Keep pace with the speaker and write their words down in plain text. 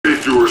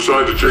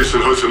assigned to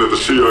Jason Hudson at the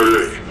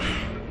CIA.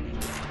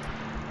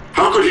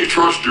 How could he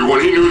trust you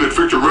when he knew that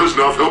Victor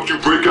Reznov helped you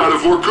break out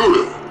of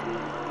Vorkuta?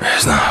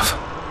 Reznov.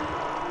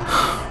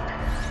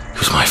 He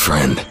was my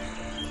friend.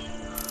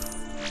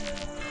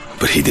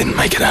 But he didn't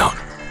make it out.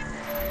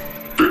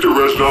 Victor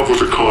Reznov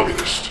was a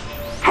communist.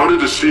 How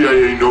did the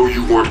CIA know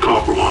you weren't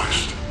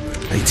compromised?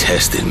 They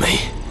tested me.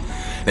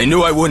 They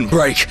knew I wouldn't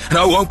break, and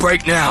I won't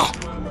break now.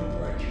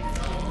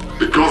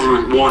 The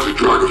government wanted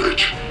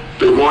Dragovich.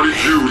 They wanted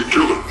you to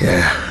kill him.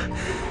 Yeah.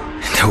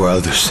 And there were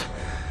others.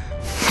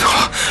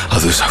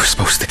 Others I was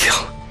supposed to kill.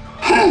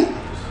 Who?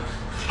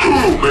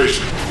 Who,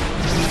 Mason?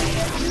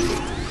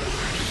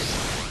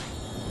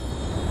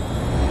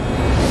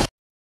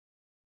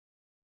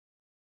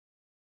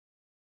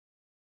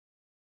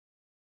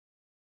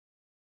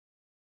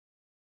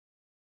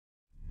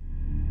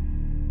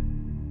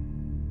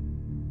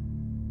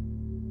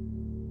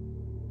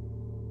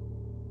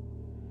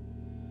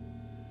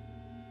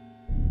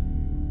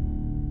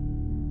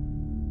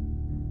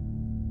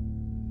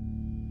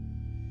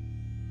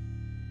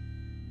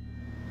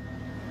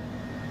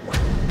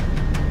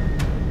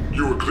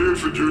 You were cleared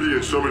for duty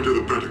and summoned to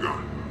the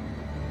Pentagon.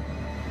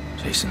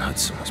 Jason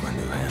Hudson was my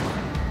new handler.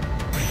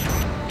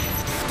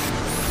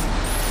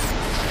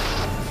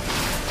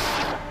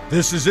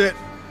 This is it.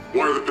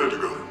 Why the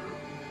Pentagon?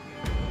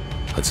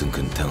 Hudson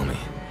couldn't tell me.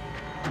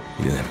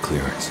 He didn't have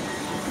clearance.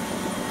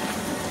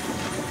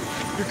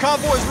 Your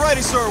convoy's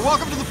ready, sir.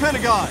 Welcome to the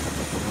Pentagon.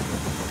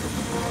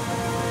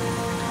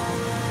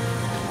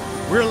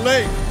 We're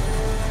late.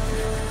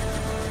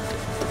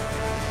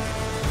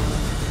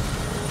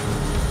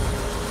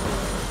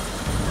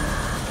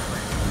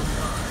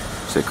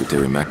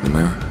 Secretary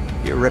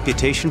McNamara? Your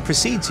reputation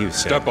precedes you,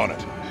 sir. Step on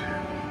it.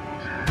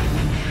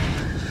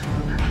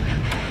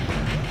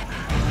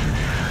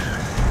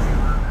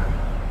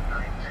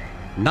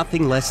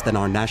 Nothing less than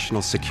our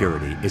national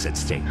security is at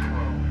stake.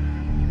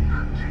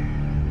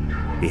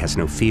 He has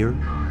no fear,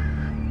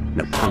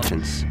 no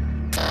conscience,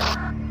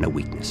 no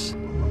weakness.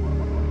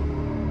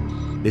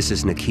 This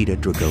is Nikita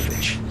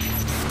Dragovich.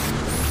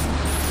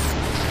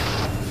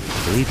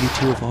 I believe you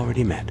two have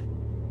already met.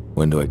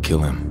 When do I kill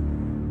him?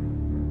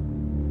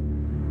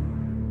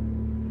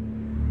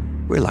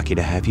 We're lucky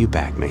to have you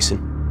back,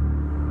 Mason.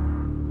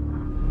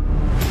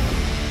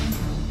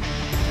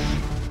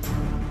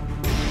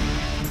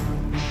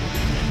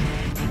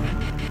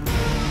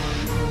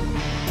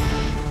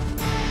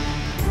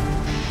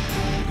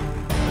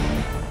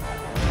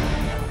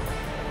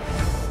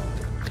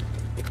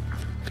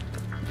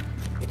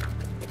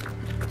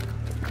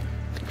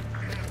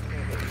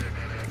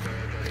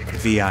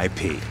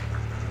 VIP.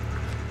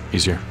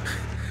 Easier.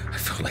 I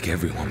felt like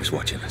everyone was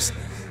watching us.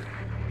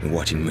 And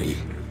watching me.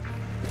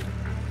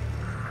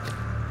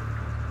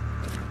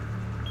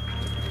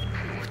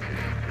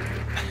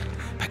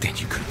 Back then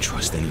you couldn't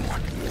trust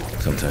anyone.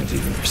 Sometimes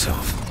even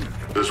yourself.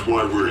 That's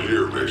why we're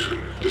here, Mason.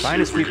 To see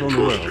Finest if we people can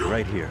in the trust world, you.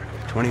 right here.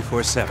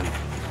 24/7.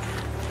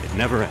 It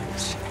never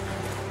ends.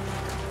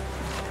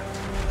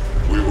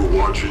 We were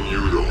watching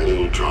you the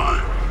whole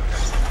time.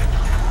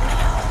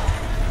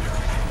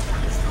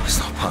 It's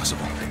not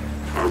possible.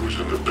 I was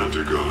in the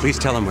Pentagon. Please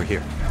tell him we're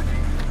here.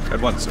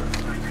 At once, sir.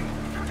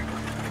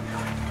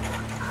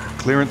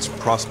 Clearance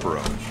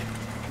Prospero.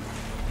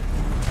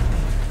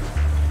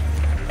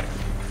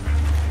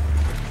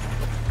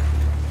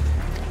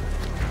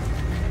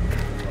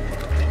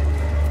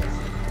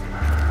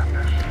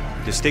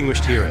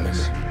 Distinguished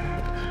heroes.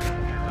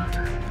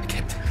 I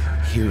kept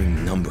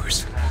hearing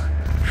numbers.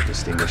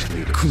 Distinguished I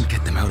leaders. couldn't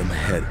get them out of my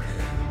head.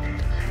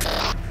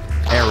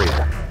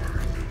 Area.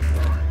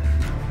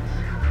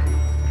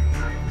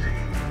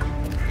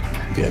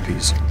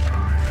 VIPs.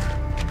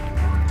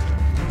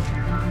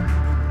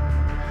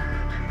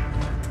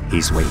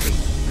 He's waiting.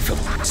 I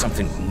felt like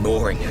something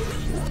gnawing at me.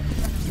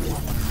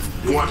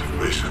 What,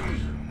 Mason?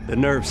 The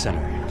nerve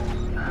center.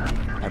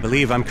 I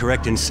believe I'm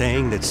correct in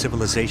saying that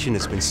civilization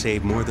has been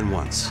saved more than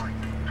once.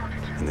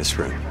 In this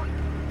room.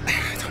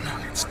 I don't know.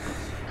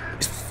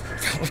 It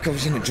felt like I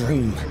was in a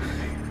dream.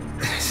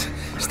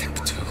 Step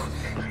 2.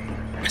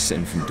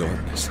 Ascend from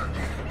darkness.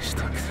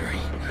 Step 3.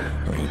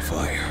 Rain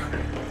fire.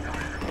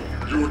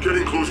 You were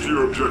getting close to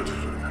your objective.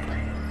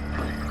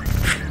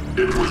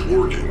 It was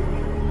working.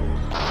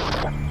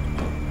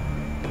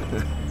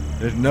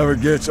 It never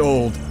gets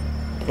old.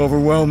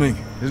 Overwhelming,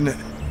 isn't it?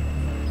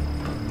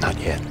 Not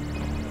yet.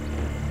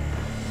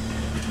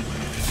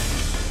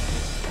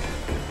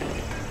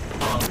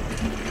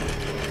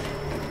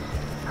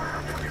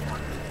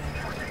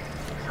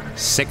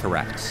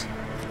 Sycorax.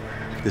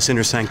 This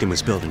inner sanctum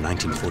was built in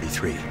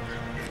 1943.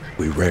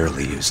 We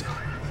rarely use it.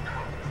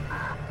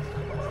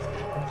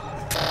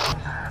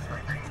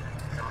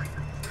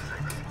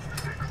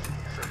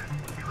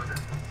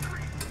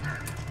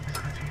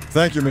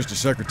 Thank you, Mr.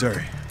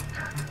 Secretary.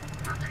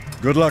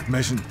 Good luck,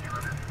 Mason.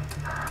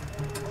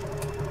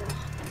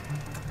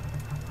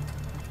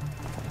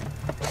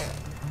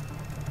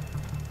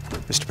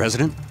 Mr.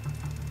 President?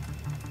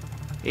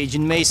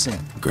 Agent Mason,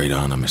 Great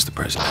honor, Mr.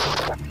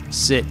 President.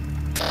 sit.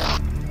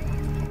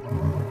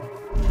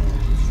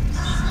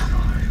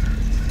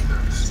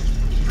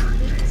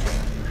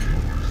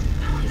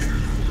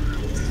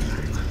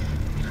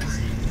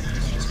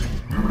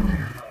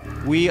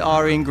 We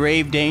are in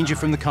grave danger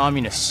from the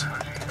communists.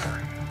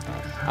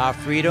 Our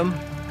freedom,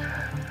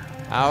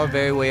 our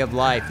very way of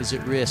life is at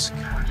risk.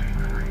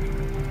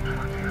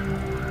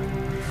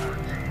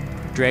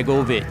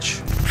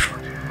 Dragovich.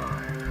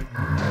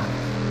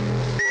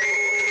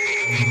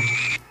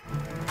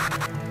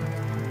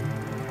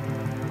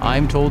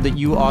 I'm told that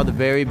you are the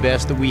very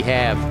best that we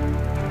have.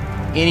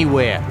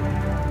 Anywhere.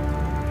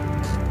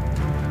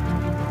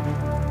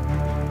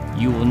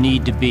 You will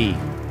need to be.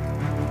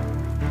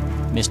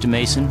 Mr.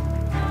 Mason,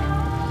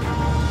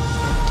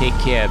 take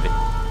care of it.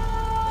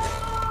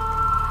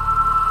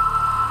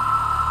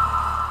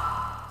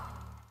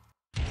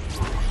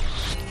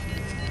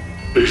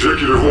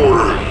 Executive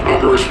order,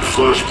 Operation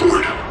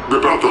Flashpoint.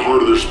 Rip out the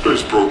heart of their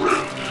space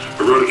program.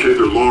 Eradicate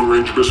their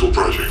long-range missile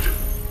project.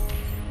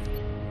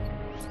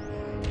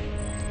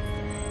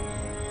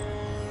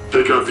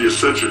 Take out the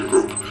Ascension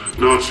Group.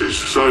 Nazis,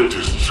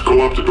 scientists,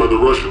 co-opted by the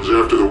Russians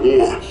after the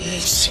war.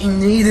 He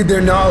needed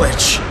their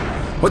knowledge.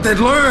 What they'd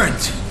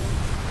learned.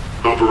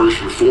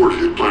 Operation 40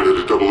 had planted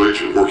a double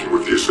agent working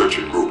with the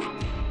Ascension Group.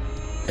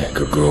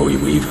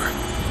 Gregori Weaver.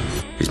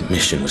 His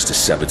mission was to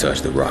sabotage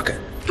the rocket.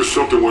 But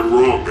something went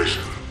wrong,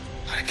 Mason.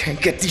 I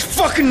can't get these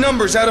fucking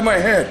numbers out of my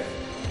head.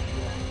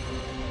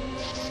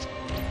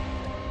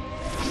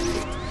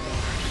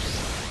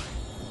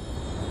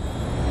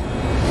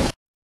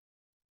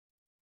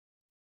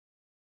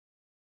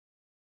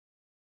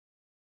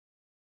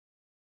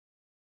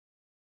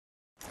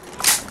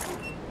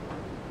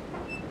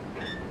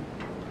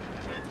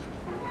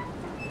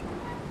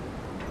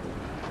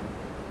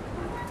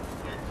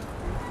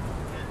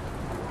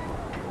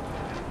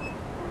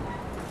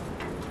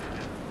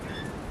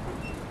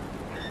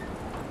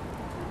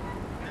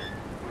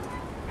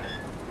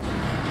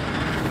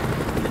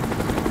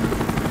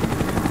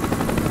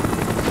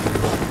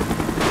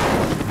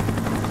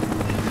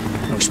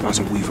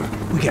 Sponsor Weaver.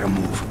 We gotta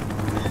move.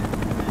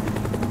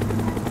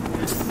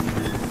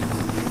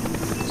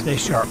 Stay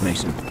sharp,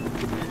 Mason.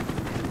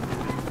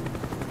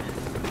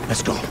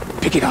 Let's go.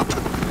 Pick it up.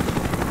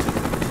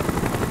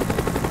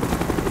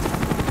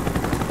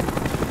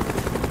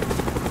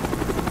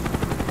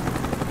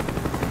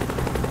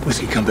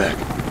 Whiskey, come back.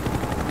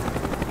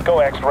 Go,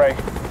 X-Ray.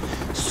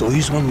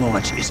 Soyuz 1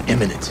 launch is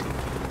imminent.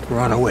 We're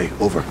on our way.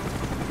 Over.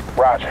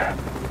 Roger.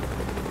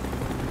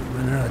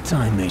 Running out of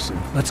time, Mason.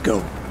 Let's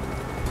go.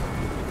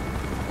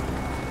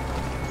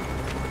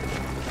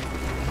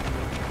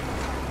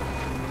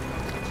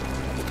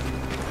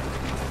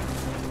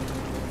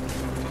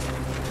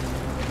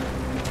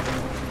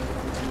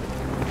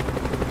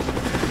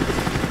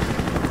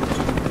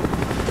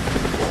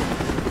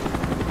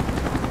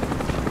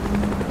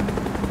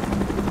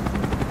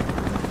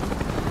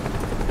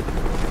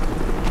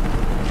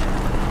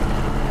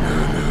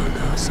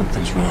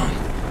 Something's wrong.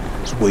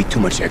 There's way too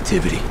much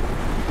activity.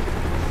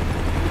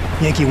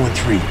 Yankee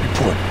 1-3,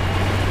 report.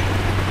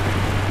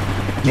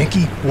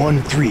 Yankee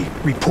 1-3,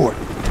 report.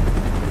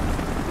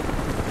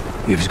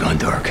 Weaver's gone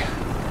dark.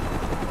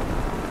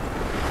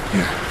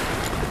 Here,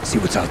 see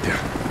what's out there.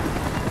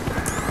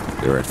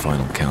 They're at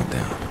final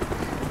countdown.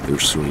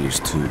 There's Soyuz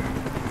 2,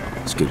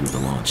 scheduled to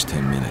launch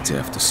 10 minutes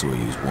after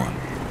Soyuz 1.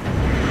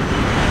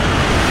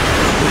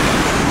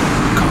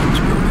 Comms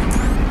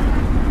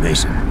building.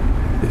 Mason.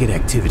 We get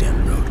activity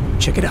on the road.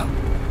 Check it out.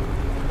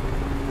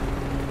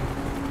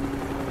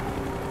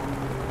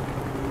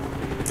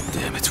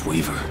 Damn, it's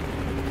Weaver.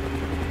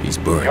 He's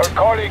burnt. Your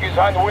colleague is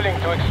unwilling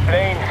to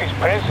explain his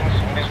presence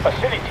in this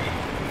facility.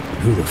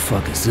 Who the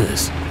fuck is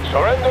this?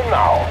 Surrender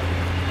now,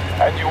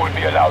 and you will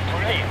be allowed to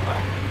leave.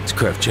 It's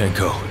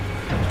Kravchenko.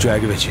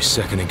 Dragovich is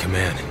second in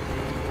command.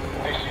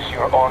 This is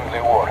your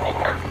only warning.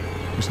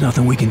 There's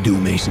nothing we can do,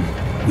 Mason.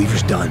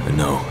 Weaver's done. But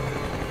no.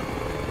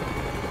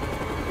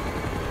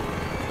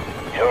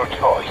 Your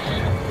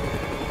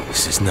choice.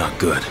 This is not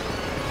good.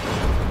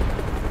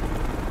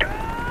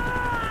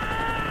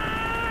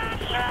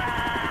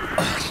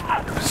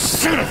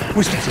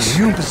 Whiskey,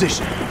 you're in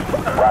position.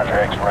 Roger,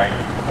 X-Ray.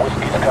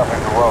 Whiskey's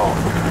covering the road.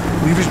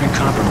 Weaver's been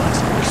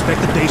compromised. Expect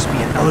the base to be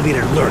an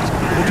elevated alert.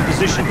 Hold your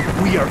position.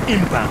 We are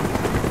inbound.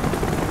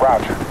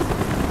 Roger.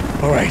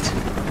 All right.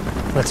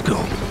 Let's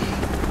go.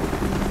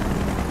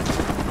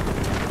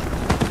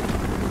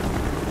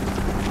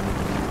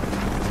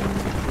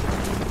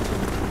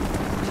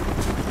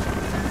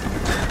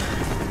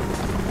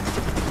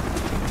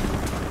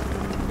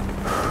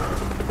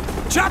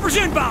 Chopper's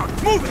inbound!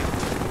 Move it!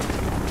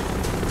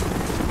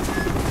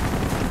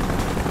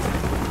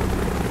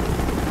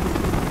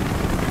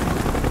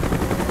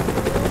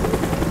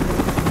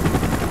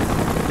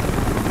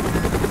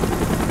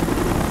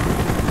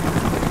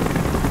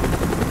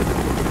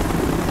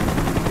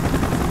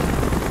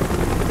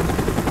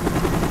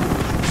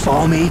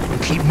 Follow me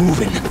and keep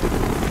moving.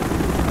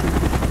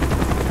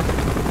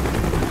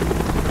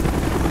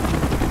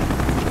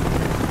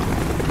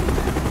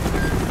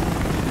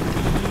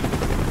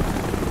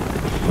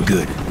 We're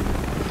good.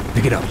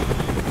 Pick it up.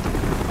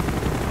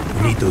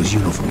 We need those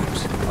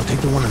uniforms. I'll take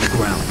the one on the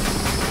ground.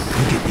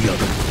 You get the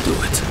other. Do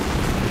it.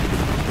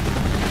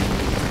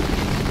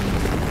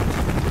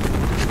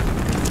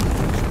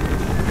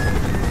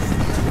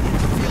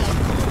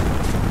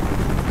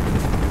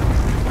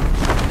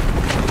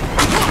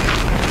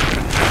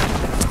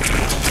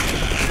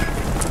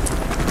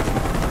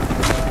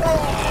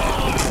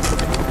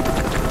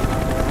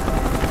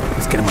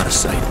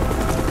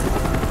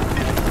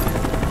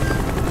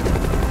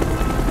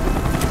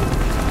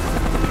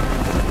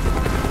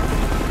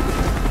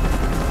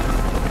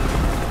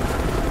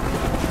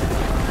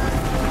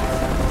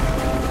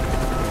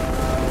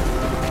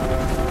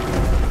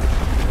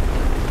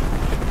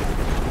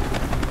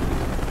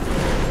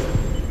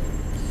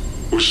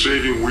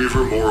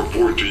 Weaver more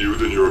important to you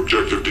than your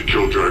objective to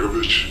kill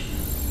Dragovich?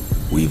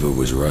 Weaver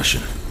was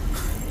Russian.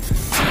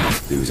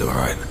 He was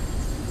alright.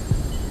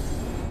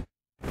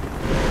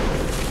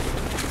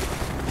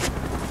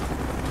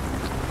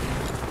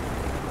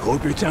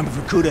 Hope your time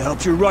for Kuda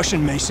helps your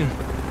Russian, Mason.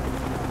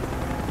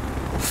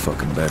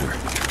 Fucking better.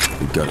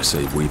 We gotta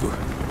save Weaver.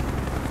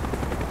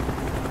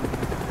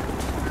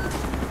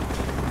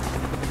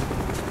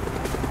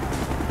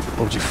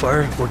 Hold your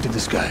fire, work the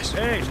disguise.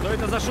 Эй, что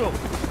это за шум?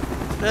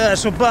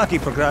 Собаки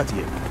по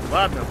гратье.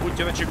 Ладно,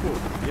 будьте начеку.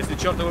 Если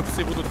чертовы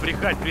псы будут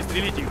брехать,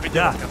 пристрелите их.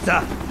 Да,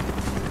 да.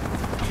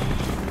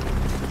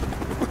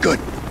 We're good.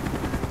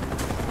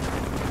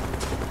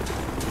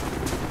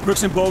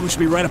 Brooks and Baldwin should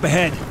be right up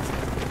ahead.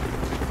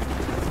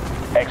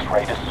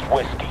 X-ray, this is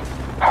Whiskey.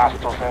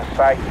 Hostiles in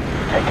sight.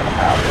 Taking them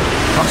out.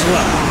 Talks a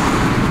lot.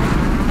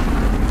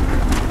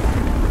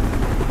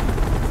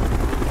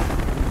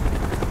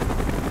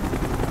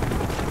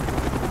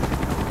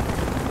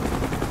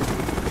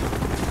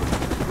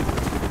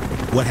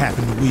 What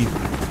happened to Weaver?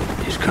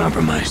 He's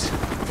compromised.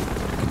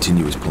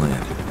 Continue as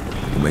planned.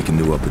 We'll make a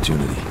new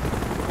opportunity.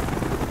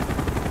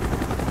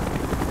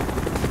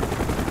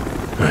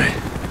 All right,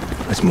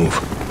 let's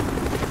move.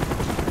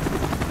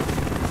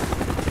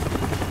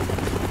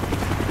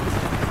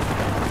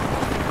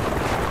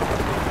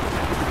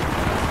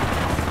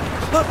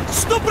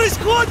 Что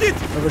происходит?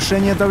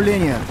 Повышение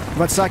давления.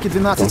 В отсаке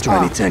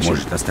 12А.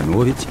 Может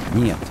остановить?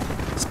 Нет.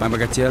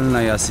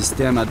 Вспомогательная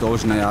система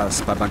должна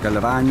вспомогать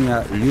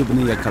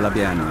любые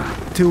колебания.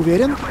 Ты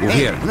уверен?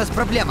 Уверен. У нас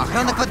проблема.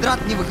 Охрана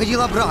квадрат не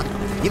выходила обратно.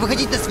 Не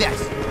выходить на связь.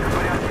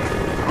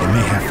 They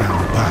may have found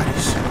the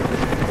bodies.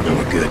 No,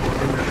 we're good.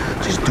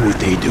 Just do what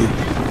they do.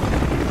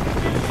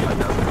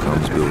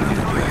 Comms building in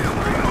the way.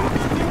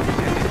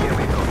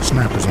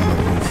 Snipers on the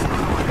roof.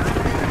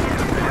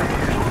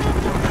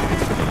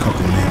 A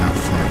couple men out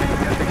front.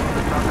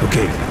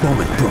 Okay,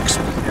 Bowman, Brooks,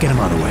 get him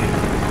out of the way.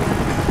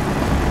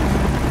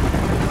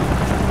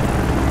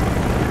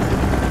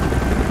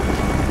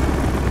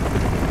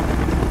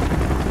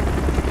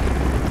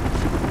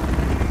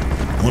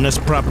 У нас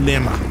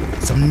проблема.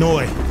 Со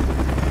мной.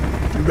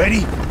 You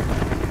ready?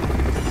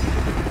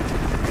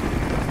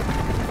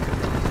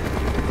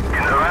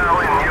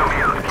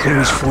 Clear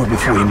these four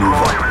before you move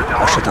up.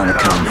 I'll shut down the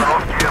counter.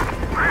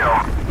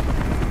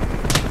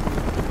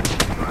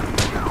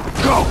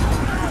 Go!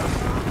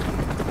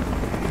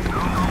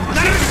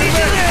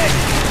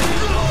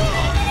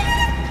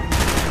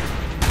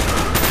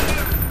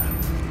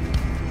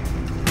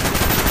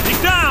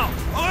 Их down!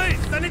 Ой,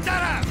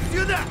 санитара!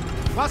 Сюда!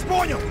 Вас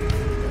понял!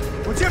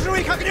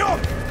 Удерживай их огнем!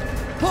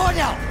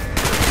 Понял!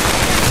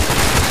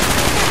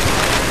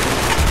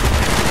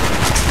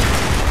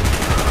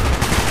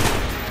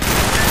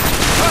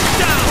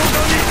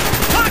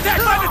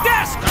 Contact by the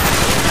desk!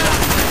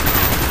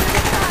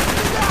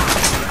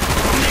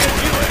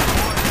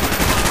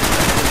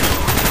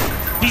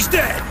 He's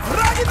dead!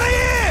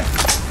 Раненые!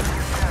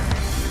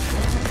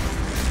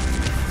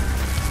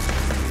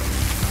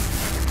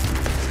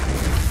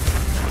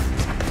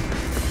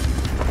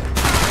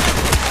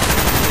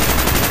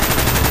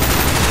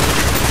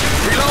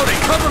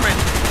 Reloading, cover me!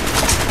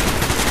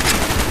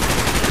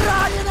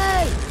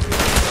 Раненый!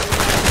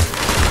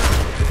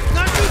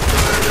 На ту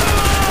сторону!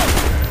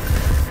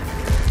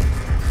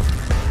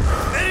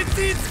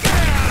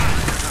 Медицинская!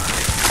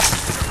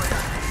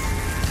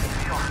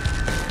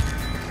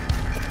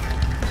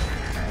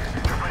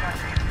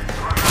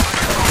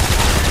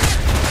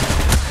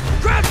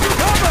 Grab some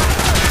cover!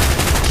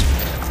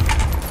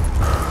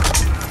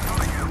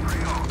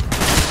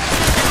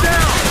 Get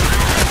down!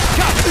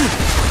 Cut!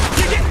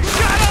 You're getting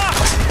shot up!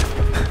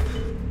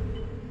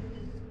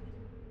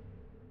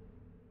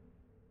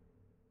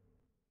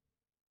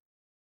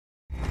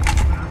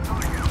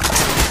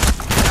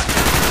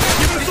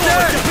 Give us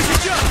all! We can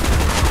jump!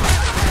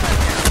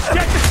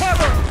 Get the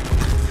cover!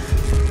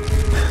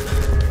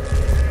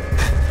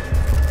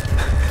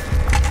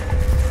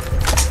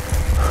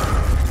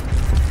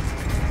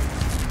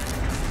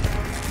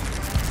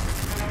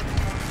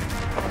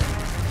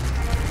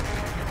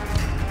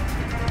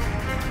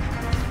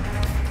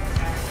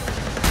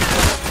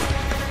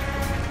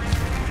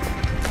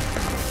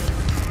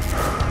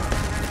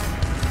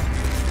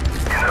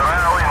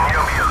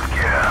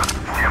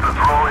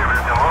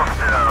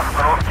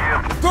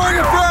 Throwing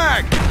a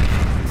frag!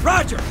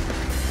 Roger!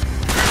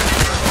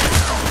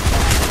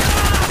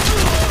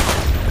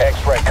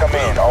 X-ray, come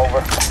in,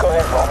 over. Go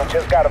ahead, Bowman.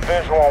 Just got a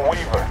visual on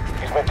Weaver.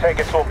 He's been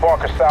taken to a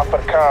bunker south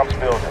of the comms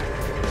building.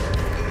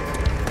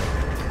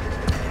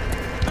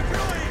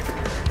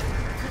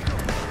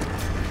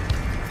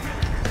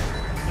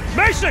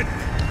 Mason!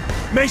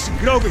 Mason,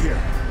 get over here.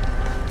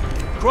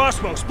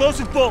 Crossbow,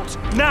 explosive bolts,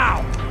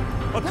 now!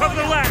 I'll cover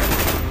the ladder.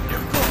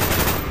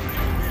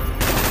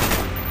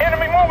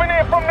 Enemy moving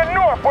in from the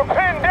north. We're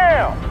pinned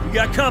down. We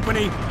got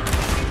company.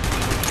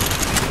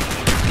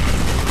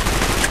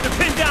 They're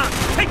pinned down.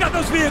 Take out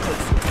those vehicles.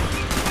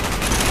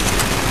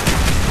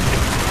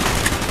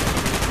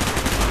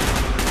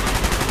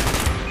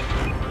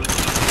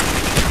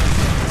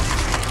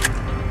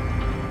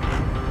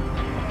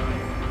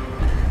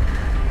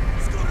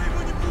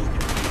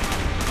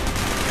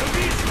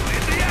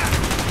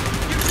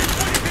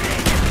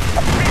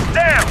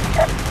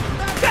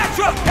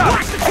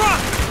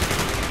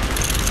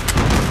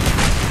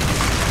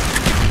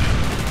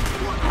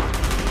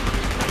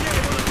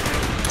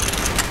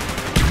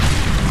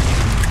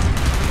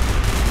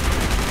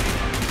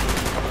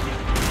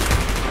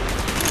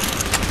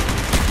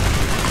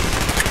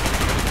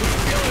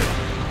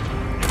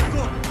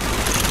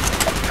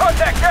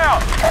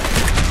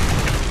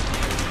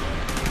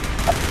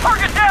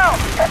 Target down!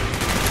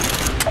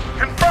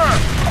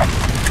 Confirmed!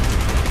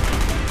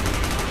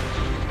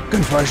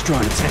 Gunfire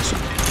strong, attention.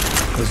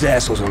 Those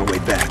assholes on the way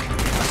back.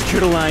 I'll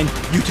secure the line,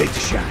 you take the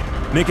shot.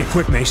 Make it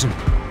quick, Mason.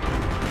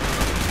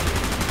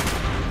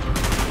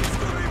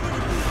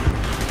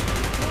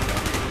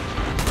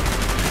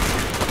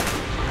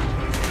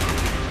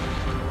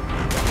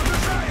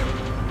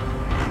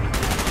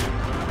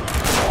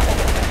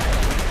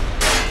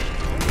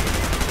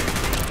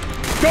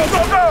 Go,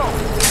 go, go!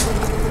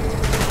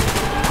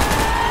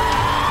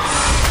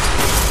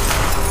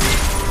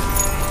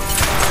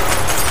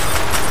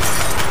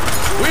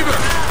 Weaver!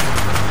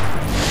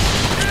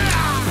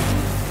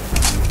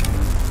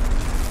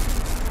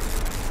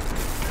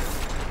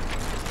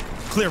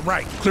 Clear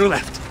right, clear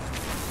left.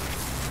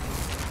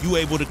 You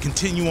able to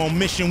continue on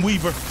mission,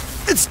 Weaver?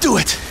 Let's do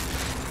it!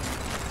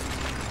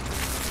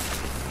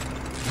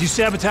 Did you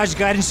sabotage the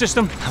guidance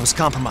system? I was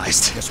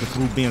compromised. Guess we're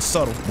through being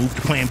subtle. Move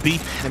to plan B.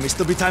 There may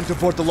still be time to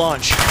abort the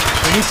launch.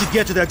 We need to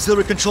get to the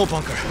auxiliary control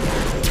bunker.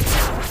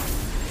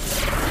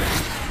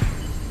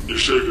 You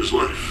saved his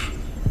life.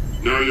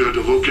 Now you had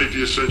to locate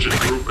the Ascension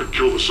group and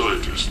kill the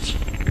scientists.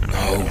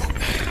 No.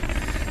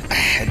 I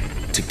had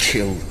to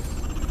kill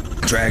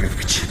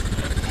Dragovich.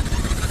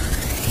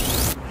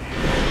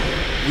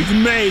 We've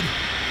been made.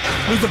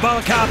 Move the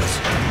BlackOps.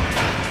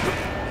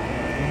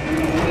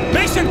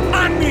 Mason,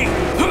 on me!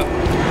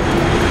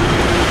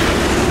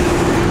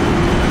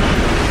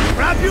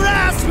 Grab your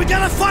ass! We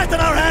got a fight on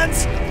our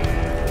hands!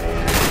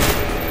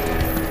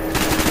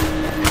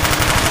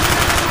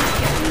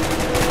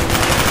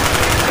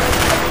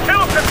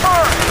 Kill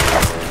confirmed!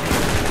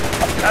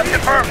 That's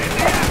confirmed.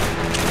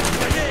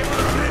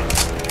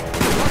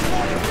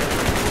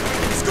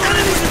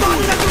 Enemy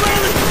spotted at the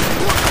railing!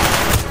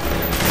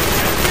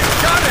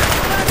 Got it!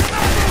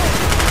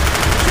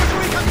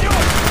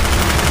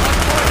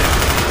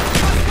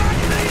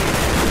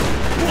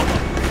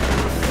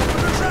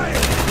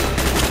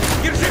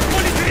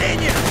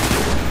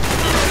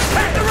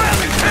 Back the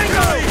railing,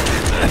 Tango!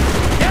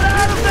 Get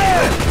out of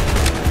there!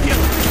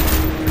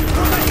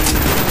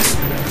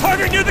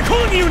 Target near the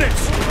cooling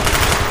units!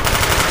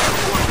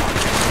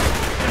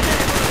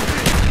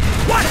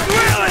 Watch the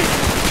railing!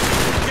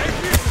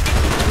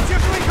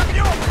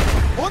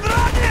 Он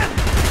ранен!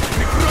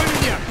 Прикрой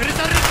меня!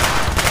 Перезаряжай!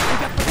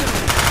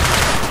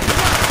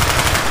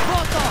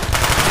 Вот он!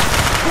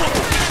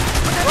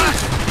 Вот!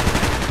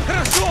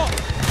 Хорошо!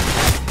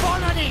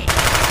 Вон они!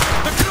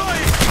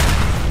 Накрой!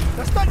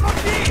 Достань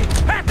морки!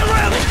 At the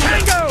railing,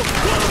 Tango!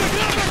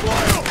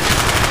 Понял!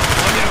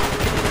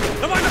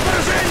 Давай на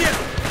поражение!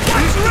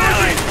 Watch the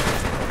railing!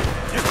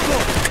 Легко!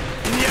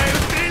 Меняю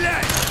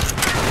стрелять!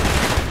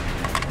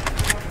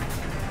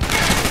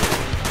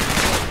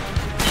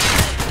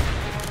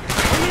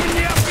 Он у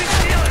меня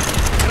прицелен!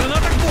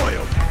 Граната к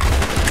бою!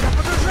 Я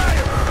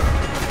подражаю!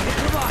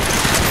 Прикрывай!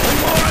 Он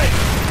мой!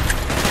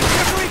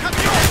 Держу их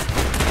огнем!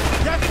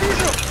 Я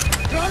вижу!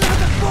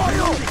 Граната к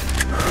бою!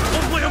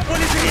 Он в моем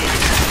поле зрения!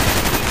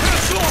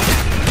 Хорошо!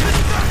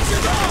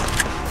 Сюда!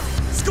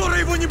 Скоро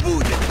его не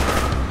будет!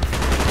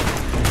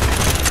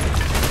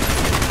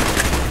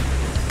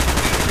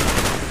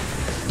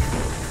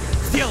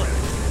 Сделаю!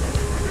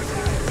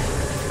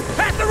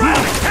 At the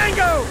railing,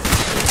 Tango!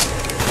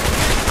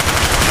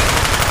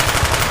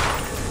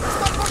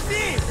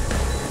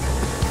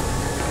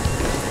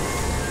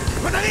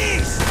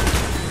 Подавись!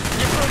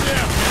 Не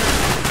проблем!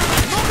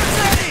 Много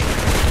целей!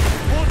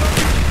 Вот он!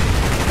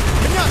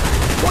 Понятно!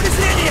 Поле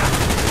зрения!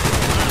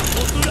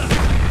 Вот туда!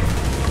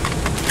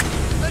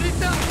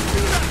 Налетай!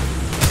 Сюда!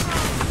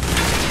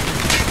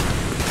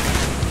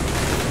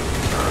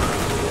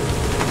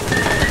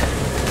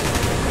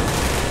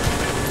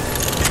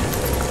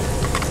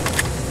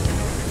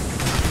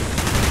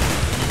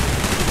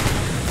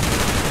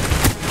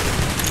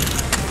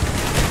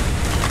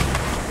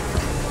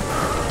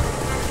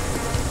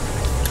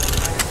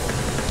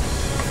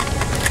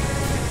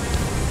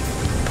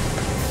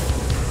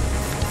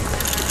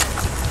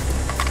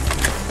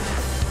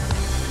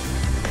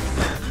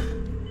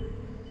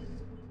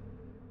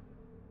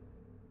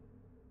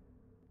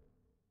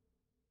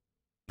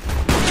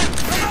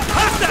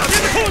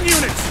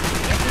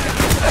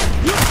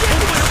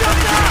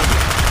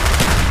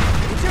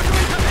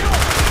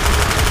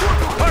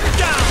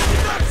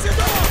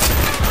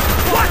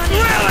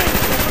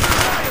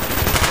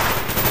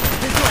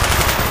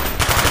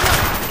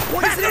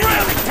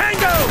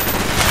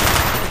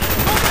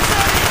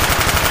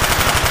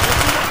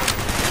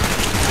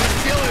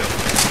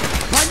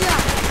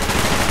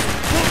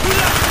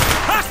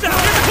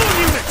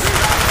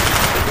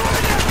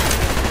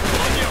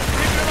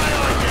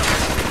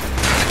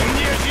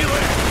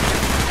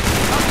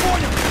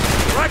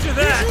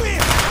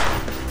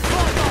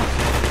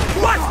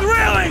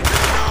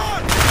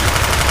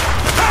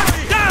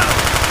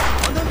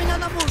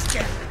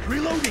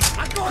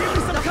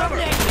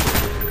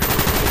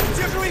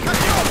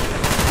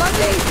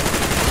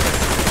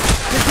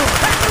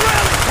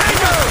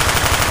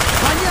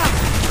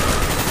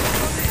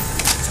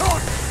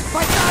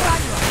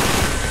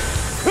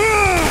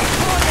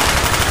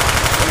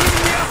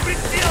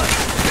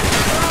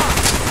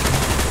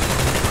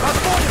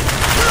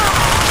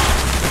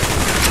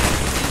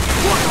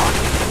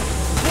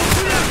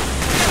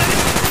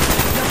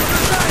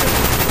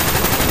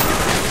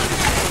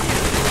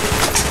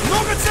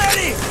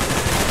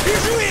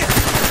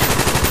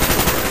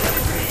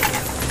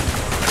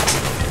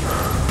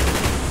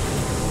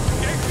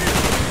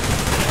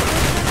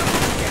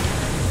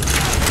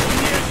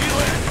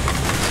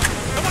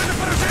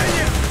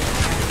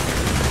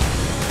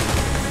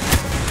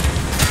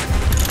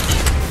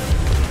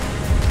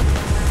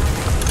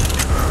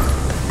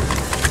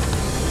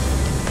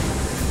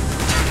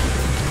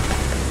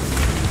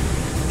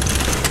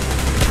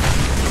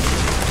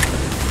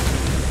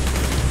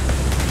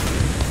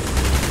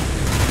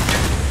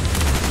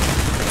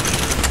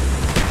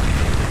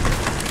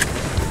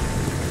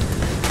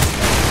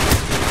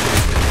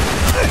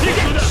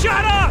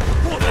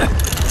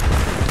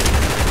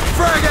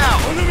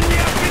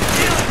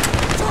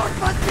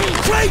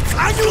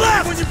 On you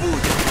left!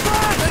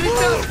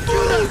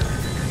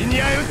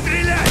 Меняю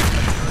стрелять!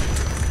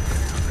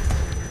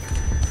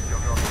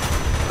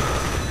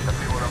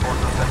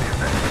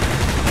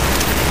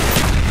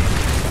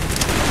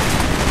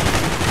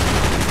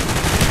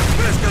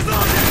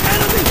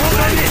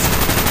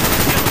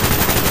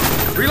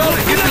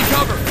 Reloading, give me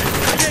cover!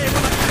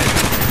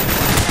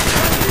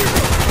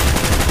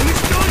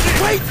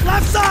 Wait!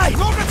 Left side!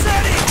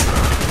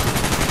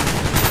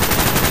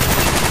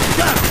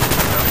 Got him!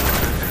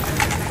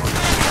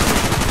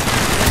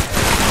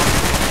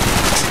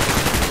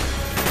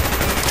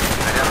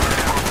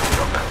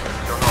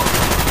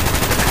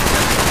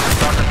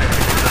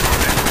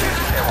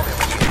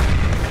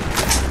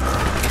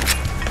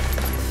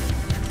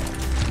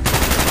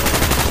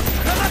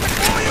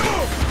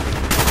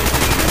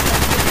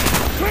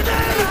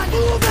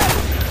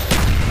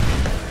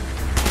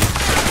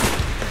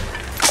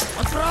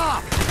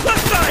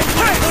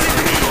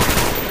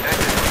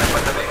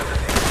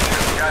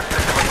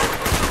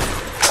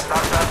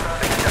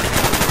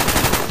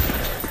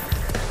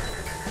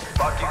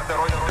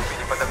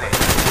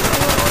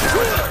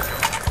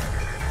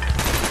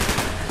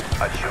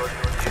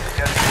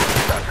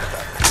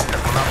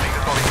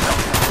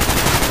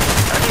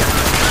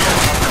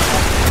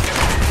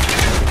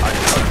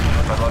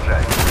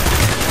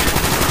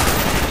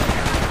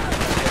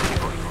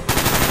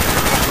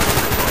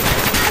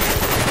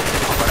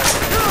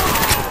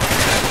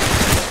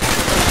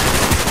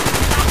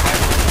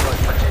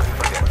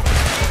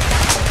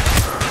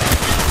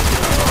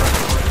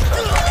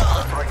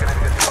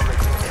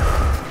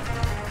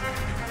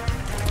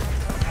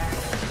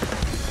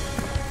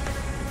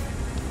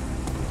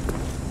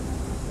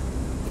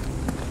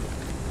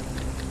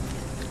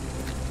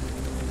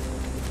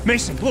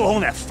 Mason, blow a hole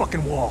in that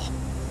fucking wall.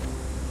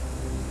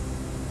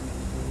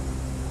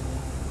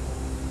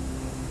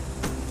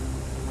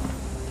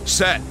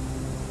 Set.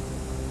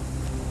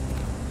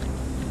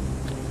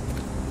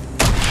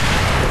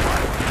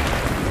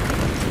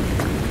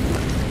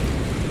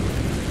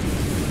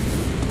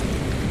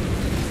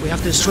 We have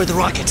to destroy the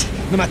rocket,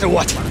 no matter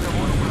what.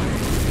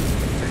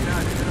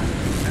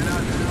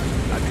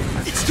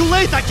 It's too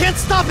late, I can't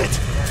stop it!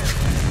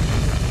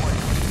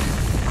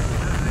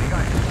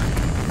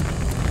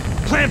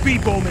 Plan B,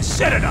 Bowman,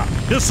 set it up!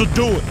 This'll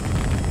do it.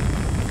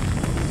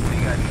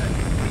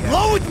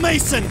 Load,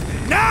 Mason!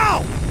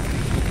 Now!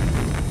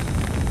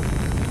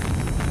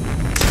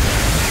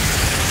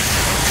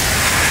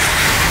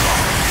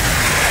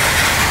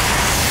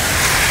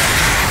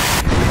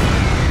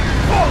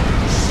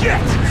 Holy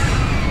shit!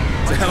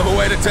 It's a hell of a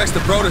way to test the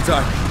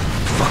prototype.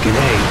 Fucking A.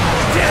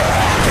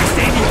 They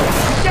stay here!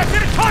 Get to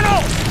the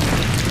tunnel!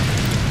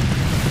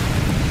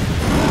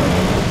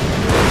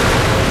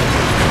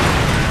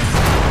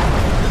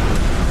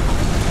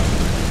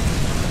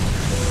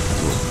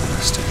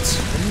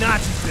 The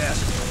Nazi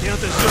bastards. They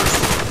don't deserve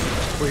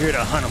it. We're here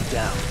to hunt them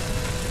down.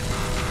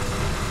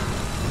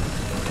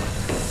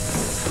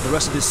 The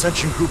rest of the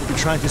Ascension group will be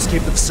trying to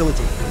escape the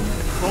facility.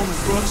 Bowman,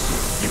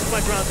 Brooks, you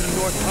flank around to the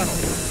north tunnel.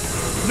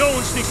 No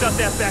one sneaks out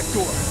that back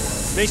door.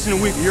 Mason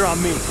and Weaver, you're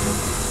on me.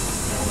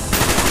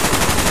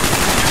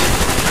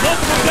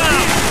 Multiple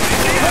down!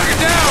 Look it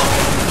down!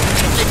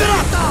 Keep it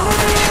up!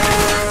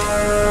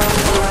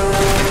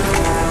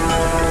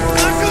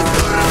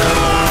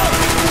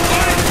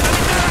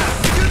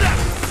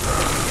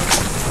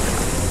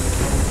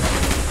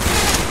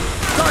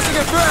 Tossing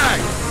a frag!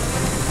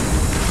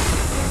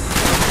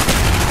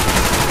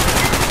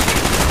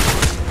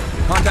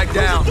 Contact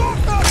down.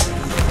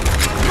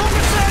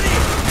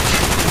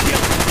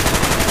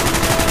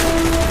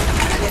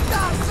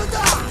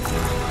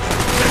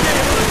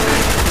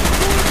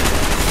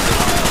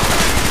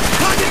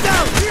 Target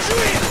down! Вижу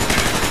их!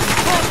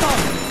 Вот он!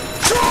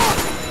 Черт!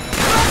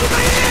 Сразу на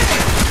них!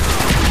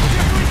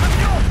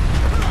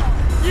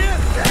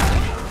 Нет!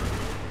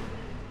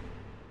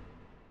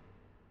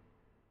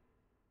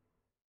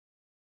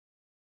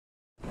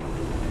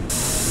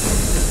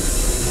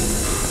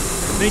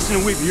 Mason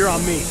and Weaver, you're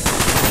on me.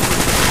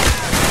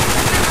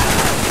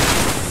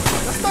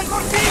 Достань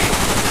морфи!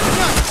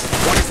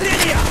 Поле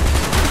зрения!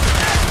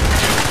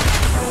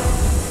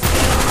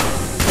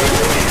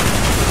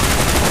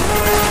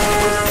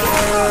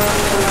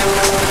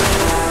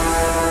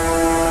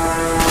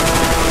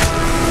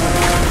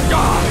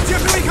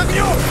 Держи их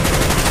огнем!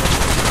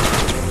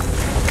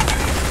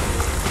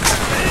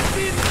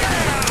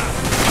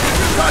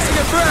 Tossing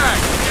a frag!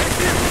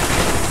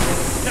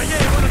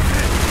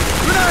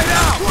 Grenade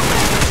out!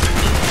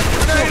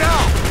 Grenade out!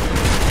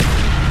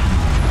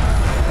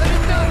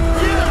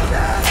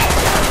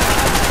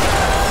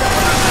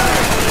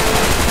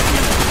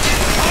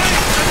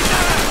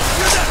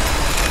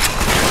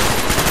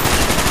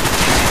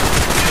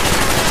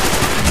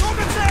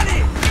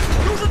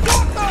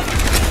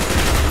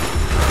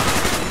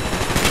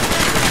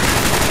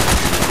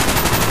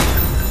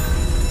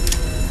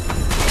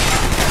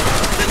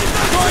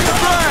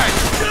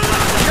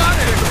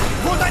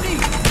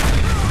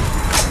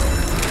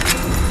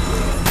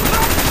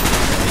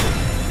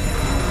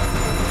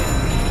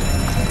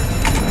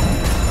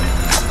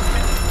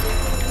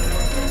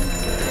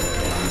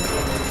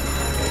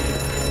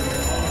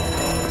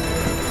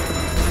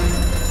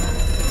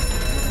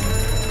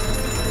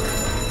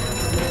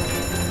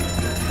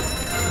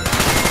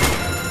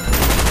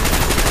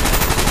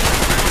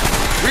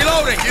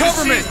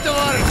 Cover me!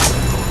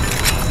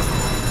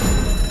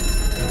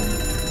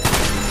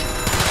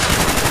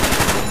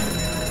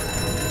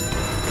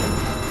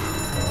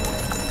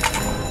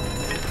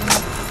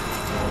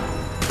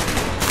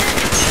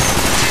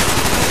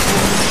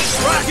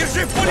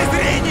 Держи в поле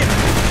зрения!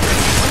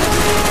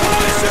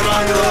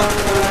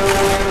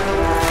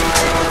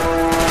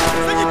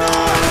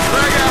 Санитар!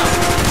 Врага!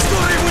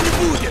 Скоро его не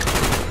будет!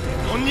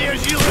 Он не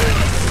жилый!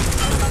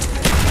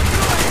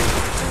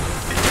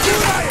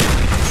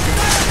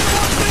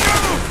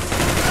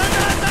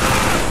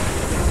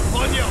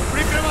 Понял!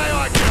 Прикрываю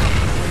огонь!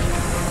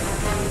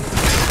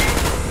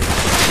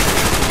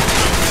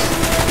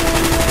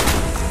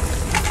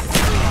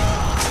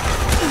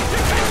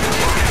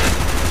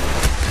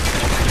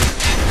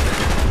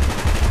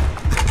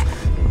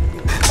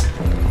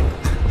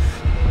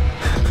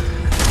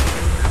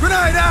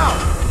 Grenade out!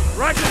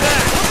 Roger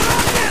that!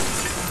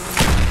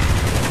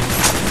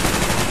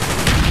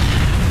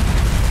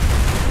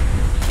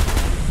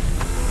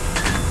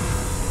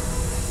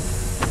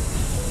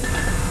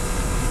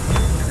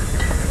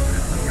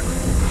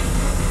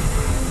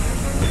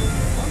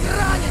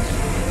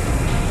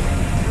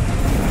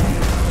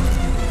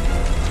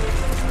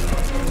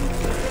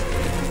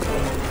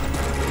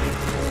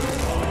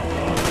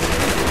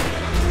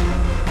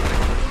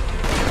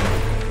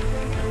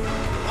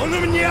 Он у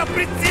меня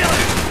прицелен!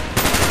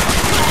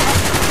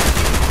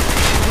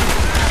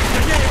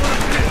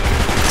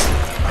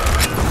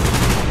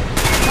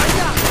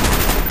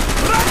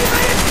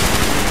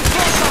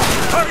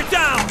 Target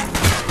down!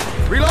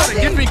 Reloading,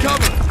 get me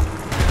covered!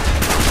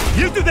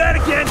 You do that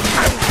again!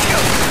 I will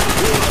kill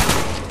you!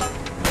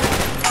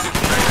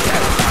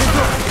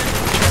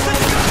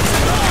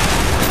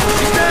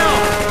 He's down!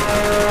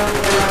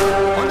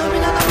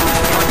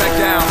 Contact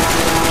down!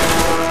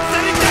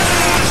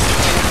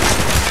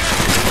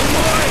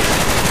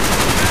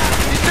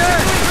 He's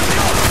dead!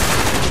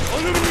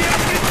 Он у меня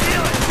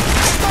прицелен!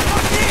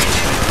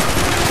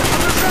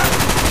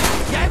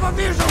 Я его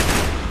вижу!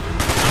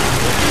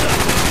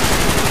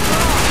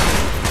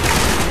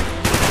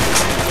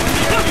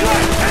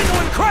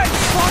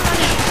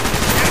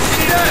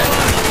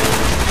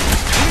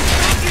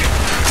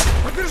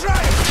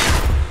 Подбежали!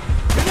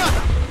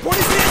 Ребята,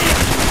 поле зрения!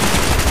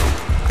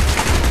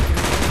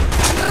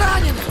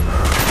 Раненый!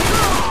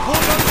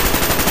 Вот он!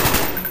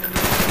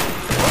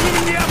 Он у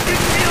меня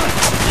прицелен!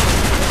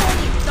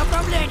 В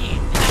направлении!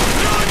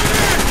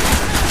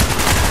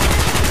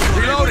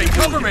 Reloading,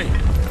 cover me!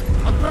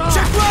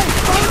 Check right!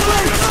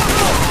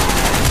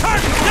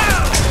 Target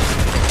down!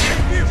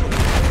 Вижу!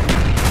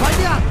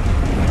 Понятно!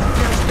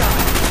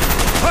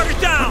 Target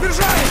down!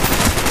 Подбежали!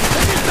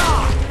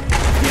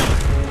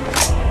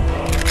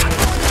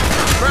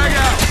 Frag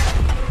out!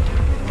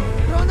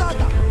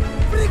 Граната!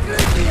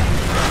 Прикрытие!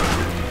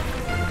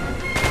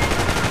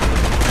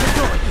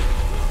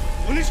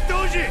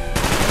 Уничтожи!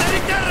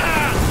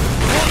 Санитара!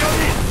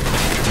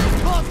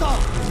 Вот он!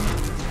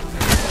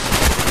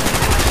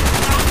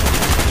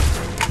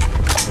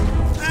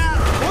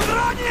 Он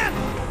ранен!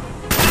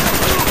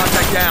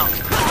 Contact down!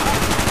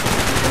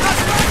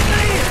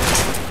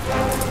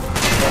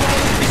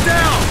 He's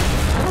down!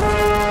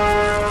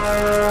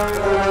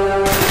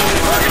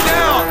 Target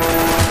down!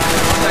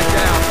 Contact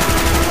down!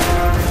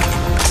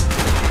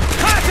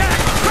 Contact!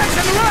 Crash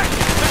on the right!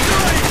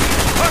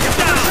 Target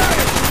down!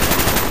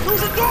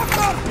 Нужен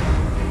доктор!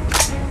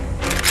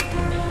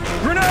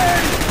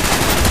 Grenade!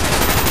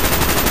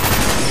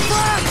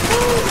 Back!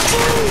 Move!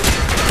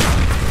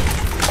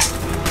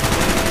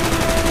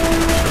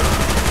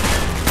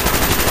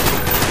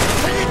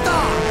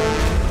 Санитар!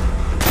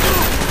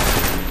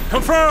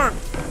 Confirmed!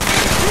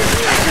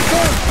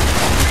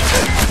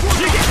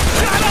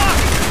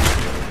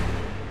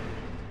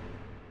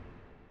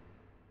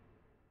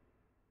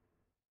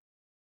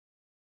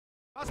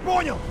 Вас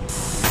понял!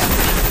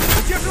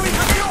 Удерживай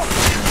огнем!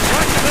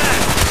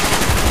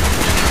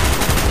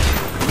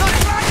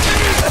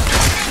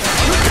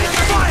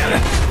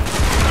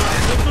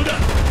 Туда!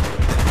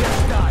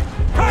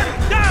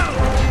 Target down!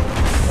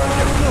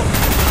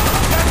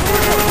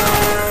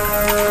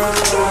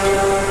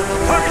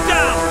 Target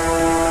down!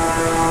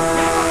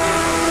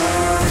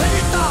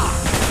 Санитар!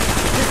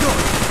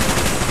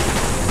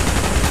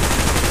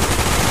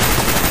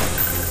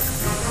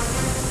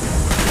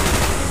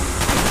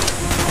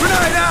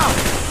 Grenade out!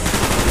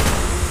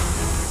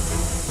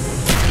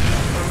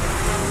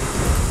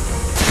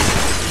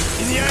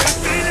 Меняю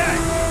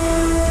стрелять!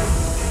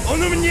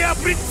 Он у меня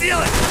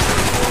прицелен!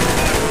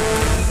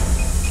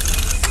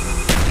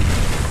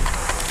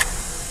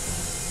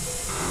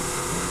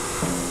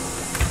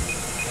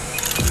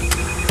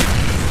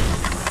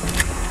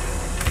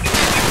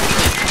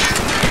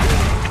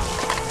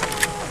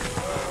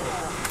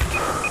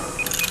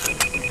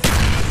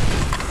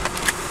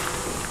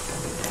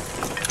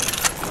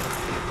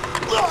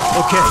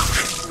 Okay.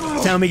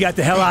 Tell me got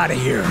the hell out of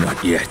here.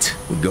 Not yet.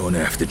 We're going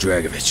after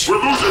Dragovich. We're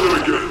losing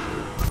them again.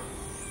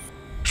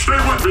 Stay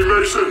with me,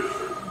 Mason.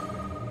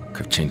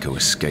 Kravchenko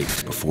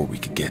escaped before we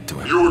could get to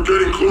him. You were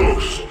getting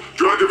close.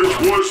 Dragovich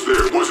was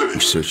there, wasn't he?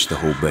 We searched the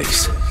whole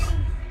base.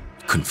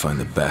 Couldn't find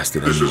the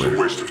bastard This is a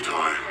anywhere. waste of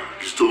time.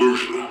 He's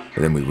delusional.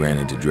 And then we ran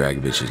into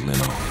Dragovich's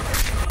limo.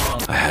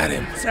 I had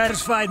him.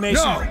 Satisfied,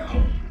 Mason?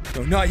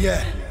 No, not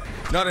yet.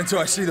 Not until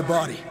I see the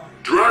body.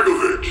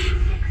 Dragovich,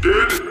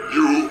 did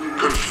you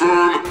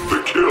confirm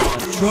the kill?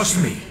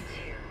 Trust me.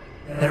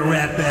 That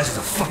rat bast's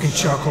a fucking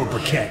charcoal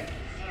briquette.